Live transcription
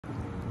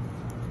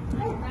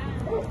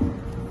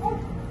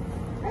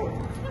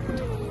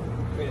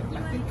Wait, I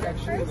think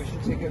actually we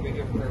should take a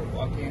video of her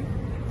walking,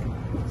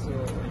 so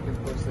you can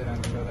post it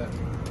and show that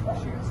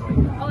she was like.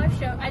 Oh,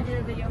 I did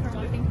a video of her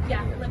walking.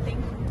 Yeah,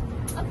 limping.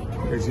 Okay.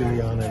 There's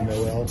Eliana and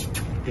Noel.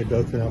 They've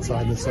both been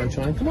outside in the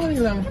sunshine. Come on,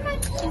 Eliana. Come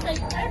on. She's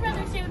like, I'd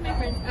rather stay with my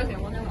friends. Okay,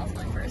 well, Noel's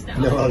going first now.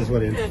 Noel just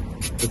went in.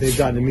 But they've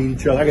gotten to meet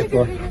each other. I got the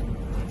door.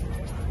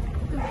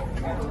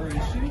 Where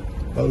is she?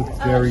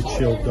 Both very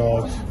chilled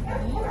dogs.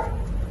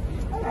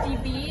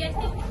 DB, I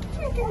think.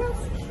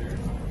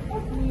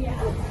 Yeah.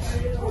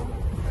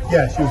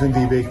 Yeah, she was in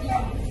DB.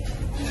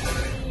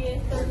 DB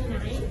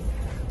 39.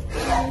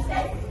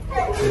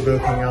 They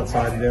both hung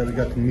outside there. They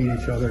got to meet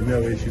each other,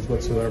 no issues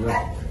whatsoever.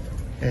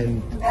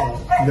 And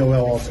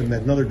Noel also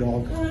met another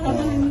dog,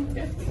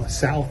 a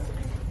South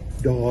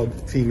dog,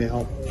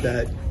 female,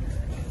 that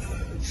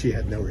she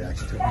had no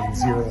reaction to. I mean,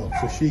 zero.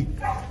 So she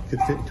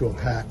could fit into a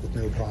pack with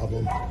no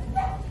problem.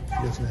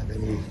 She doesn't have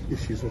any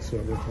issues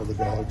whatsoever with other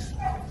dogs.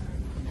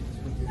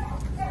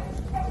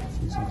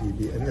 She's in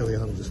DB, and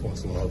Eliana just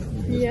wants love. I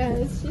mean,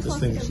 Yes, this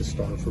thing is just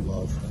starved for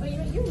love. Oh,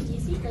 you're in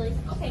DC, really?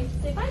 Okay,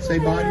 say bye. Say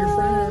bye to your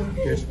friend.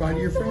 Yes, bye to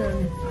your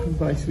friend.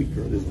 Bye, sweet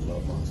girl. This is a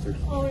love monster.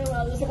 Oh,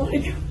 Noel doesn't want to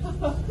go.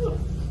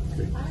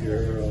 Good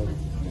girl.